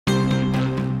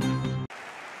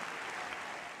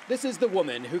This is the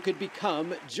woman who could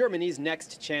become Germany's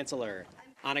next chancellor.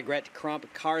 Annegret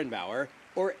Kramp-Karrenbauer,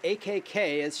 or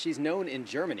AKK as she's known in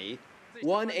Germany,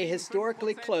 won a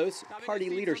historically close party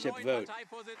leadership vote.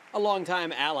 A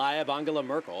longtime ally of Angela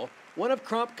Merkel, one of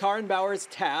Kramp-Karrenbauer's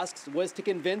tasks was to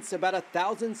convince about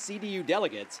 1,000 CDU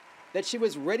delegates that she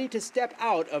was ready to step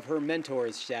out of her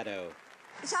mentor's shadow.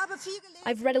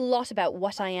 I've read a lot about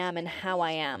what I am and how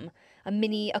I am. A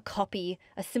mini, a copy,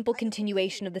 a simple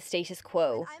continuation of the status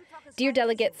quo. Dear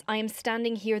delegates, I am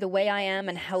standing here the way I am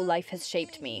and how life has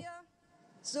shaped me.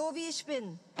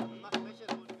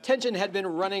 Tension had been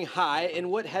running high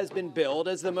in what has been billed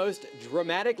as the most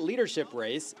dramatic leadership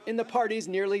race in the party's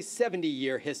nearly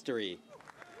 70-year history.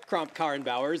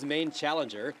 Kramp-Karrenbauer's main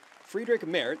challenger, Friedrich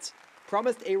Merz,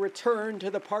 promised a return to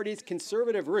the party's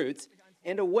conservative roots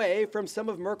and away from some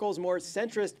of Merkel's more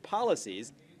centrist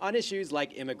policies on issues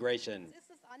like immigration.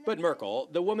 But Merkel,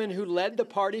 the woman who led the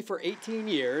party for 18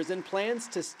 years and plans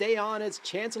to stay on as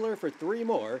chancellor for 3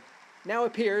 more, now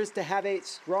appears to have a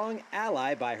strong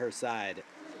ally by her side.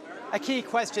 A key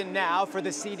question now for the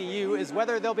CDU is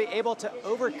whether they'll be able to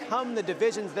overcome the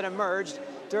divisions that emerged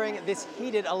during this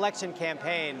heated election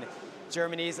campaign.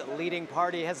 Germany's leading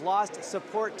party has lost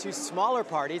support to smaller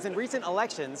parties in recent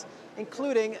elections,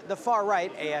 including the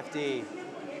far-right AfD.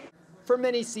 For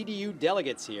many CDU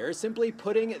delegates here, simply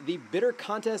putting the bitter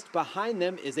contest behind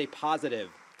them is a positive.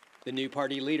 The new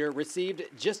party leader received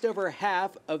just over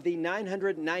half of the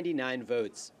 999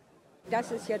 votes.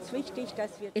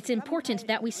 It's important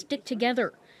that we stick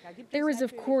together. There is,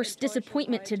 of course,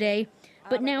 disappointment today,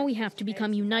 but now we have to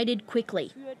become united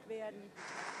quickly.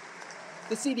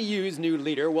 The CDU's new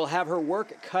leader will have her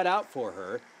work cut out for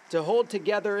her to hold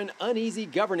together an uneasy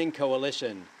governing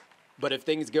coalition. But if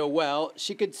things go well,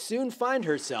 she could soon find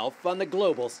herself on the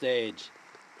global stage.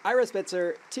 Ira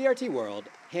Spitzer, TRT World,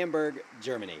 Hamburg,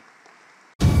 Germany.